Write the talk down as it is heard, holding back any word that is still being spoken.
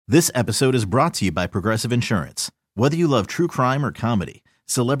This episode is brought to you by Progressive Insurance. Whether you love true crime or comedy,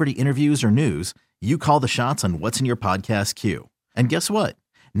 celebrity interviews or news, you call the shots on what's in your podcast queue. And guess what?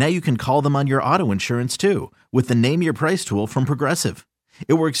 Now you can call them on your auto insurance too with the Name Your Price tool from Progressive.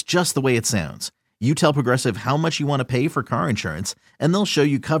 It works just the way it sounds. You tell Progressive how much you want to pay for car insurance, and they'll show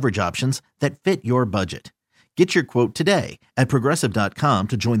you coverage options that fit your budget. Get your quote today at Progressive.com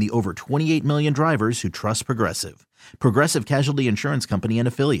to join the over 28 million drivers who trust Progressive. Progressive Casualty Insurance Company and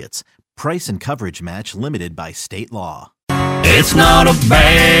Affiliates. Price and coverage match limited by state law. It's not a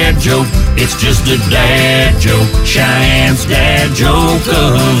bad joke, it's just a dad joke. Cheyenne's dad joke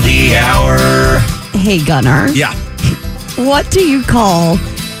of the hour. Hey, Gunnar. Yeah. What do you call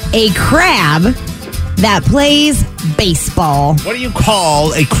a crab that plays baseball? What do you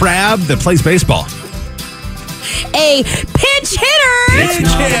call a crab that plays baseball? A pinch hitter. It's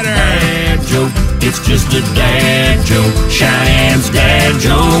not a bad joke, it's just a dad joke. Cheyenne's dad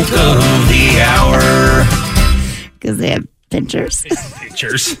joke of the hour. Because they have pinchers.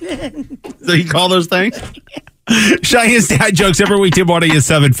 Pictures. So you call those things? Cheyenne's dad jokes every weekday morning at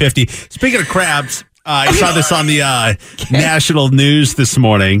 7:50. Speaking of crabs, I saw this on the national news this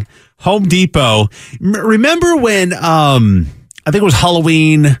morning. Home Depot. Remember when, I think it was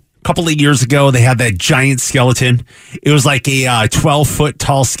Halloween a couple of years ago, they had that giant skeleton. It was like a 12-foot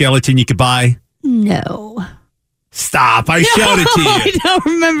tall skeleton you could buy. No. Stop. I showed it to you. I don't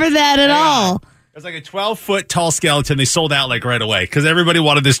remember that at all. It was like a 12-foot tall skeleton. They sold out like right away because everybody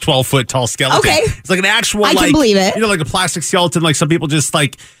wanted this 12-foot tall skeleton. Okay. It's like an actual, I can believe it. You know, like a plastic skeleton. Like some people just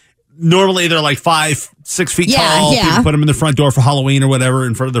like, normally they're like 5-6 feet tall. Yeah. People put them in the front door for Halloween or whatever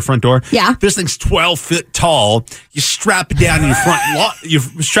in front of their front door. Yeah. This thing's 12 feet tall. You strap it down in your you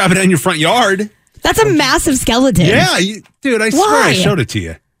strap it down in your front yard. That's a massive skeleton. Yeah. Dude, I swear Why? I showed it to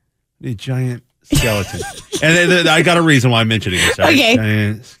you. A giant skeleton. And then I got a reason why I'm mentioning it. Sorry. Okay.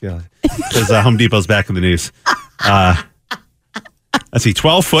 Giant skeleton. Because Home Depot's back in the news. Let's see,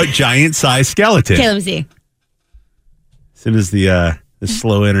 12-foot giant size skeleton. Okay, let me see. As soon as the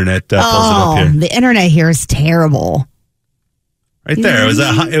slow internet pulls it up here. The internet here is terrible. Right there. It was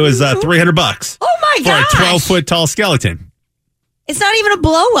 $300. Oh my gosh. For a 12-foot tall skeleton. It's not even a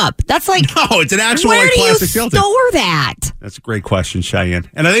blow up. That's like, No, it's an actual where like do you plastic skeleton. store that? That's a great question, Cheyenne.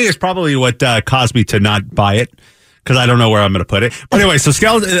 And I think it's probably what caused me to not buy it because I don't know where I'm going to put it. But anyway, so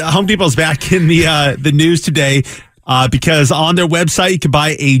Home Depot's back in the news today because on their website you can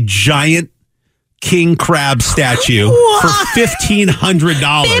buy a giant king crab statue for $1,500.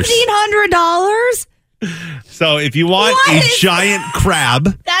 $1,500? So if you want giant crab.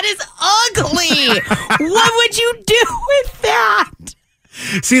 That is ugly. What would you do with that?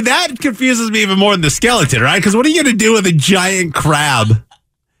 See, that confuses me even more than the skeleton, right? Because what are you going to do with a giant crab?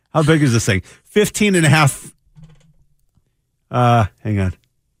 How big is this thing? 15 and a half. Hang on.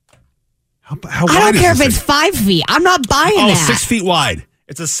 How wide I don't care is if this it's 5 feet. I'm not buying thing? that. 6 feet wide.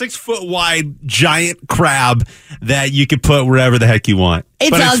 It's a 6 foot wide giant crab that you could put wherever the heck you want.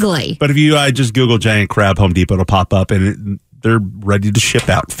 It's ugly. But if you just Google giant crab Home Depot, it'll pop up and they're ready to ship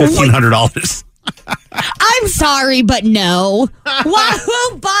out. $1,500. I'm sorry, but no.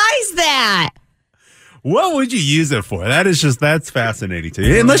 Who buys that? What would you use it for? That's fascinating to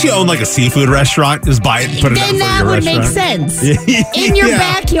you. Unless you own like a seafood restaurant, just buy it and put it out Then for that your would restaurant. make sense. In your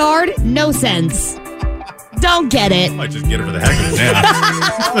backyard, no sense. Don't get it. I might just get it for the heck of it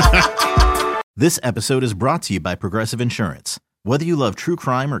now. This episode is brought to you by Progressive Insurance. Whether you love true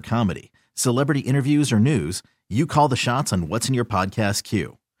crime or comedy, celebrity interviews or news, you call the shots on what's in your podcast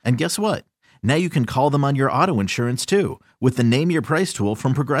queue. And guess what? Now you can call them on your auto insurance too with the Name Your Price tool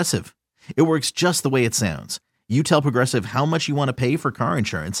from Progressive. It works just the way it sounds. You tell Progressive how much you want to pay for car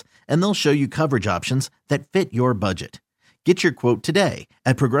insurance, and they'll show you coverage options that fit your budget. Get your quote today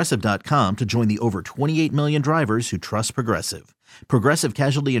at Progressive.com to join the over 28 million drivers who trust Progressive. Progressive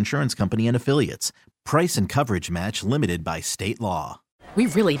Casualty Insurance Company and Affiliates. Price and coverage match limited by state law. We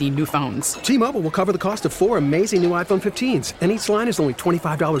really need new phones. T-Mobile will cover the cost of 4 amazing new iPhone 15s, and each line is only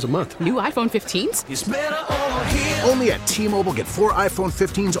 $25 a month. New iPhone 15s? It's better over here. Only at T-Mobile, get 4 iPhone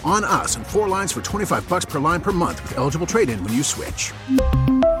 15s on us and 4 lines for $25 per line per month with eligible trade-in when you switch.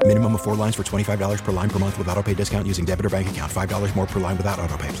 Minimum of 4 lines for $25 per line per month with autopay discount using debit or bank account. $5 more per line without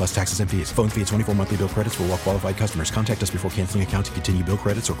autopay, plus taxes and fees. Phone fee at 24 monthly bill credits for well-qualified customers. Contact us before canceling account to continue bill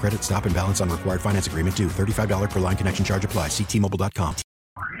credits or credit stop and balance on required finance agreement due. $35 per line connection charge applies. See T-Mobile.com.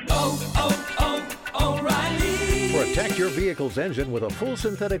 O'Reilly. For a Protect your vehicle's engine with a full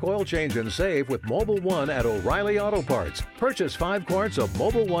synthetic oil change and save with Mobil 1 at O'Reilly Auto Parts. Purchase 5 quarts of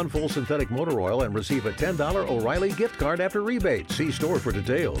Mobil 1 full synthetic motor oil and receive a $10 O'Reilly gift card after rebate. See store for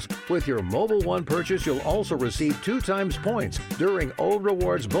details. With your Mobil 1 purchase, you'll also receive 2 times points during O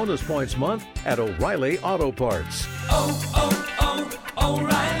Rewards Bonus Points Month at O'Reilly Auto Parts.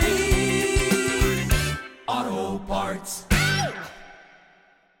 O'Reilly Auto Parts.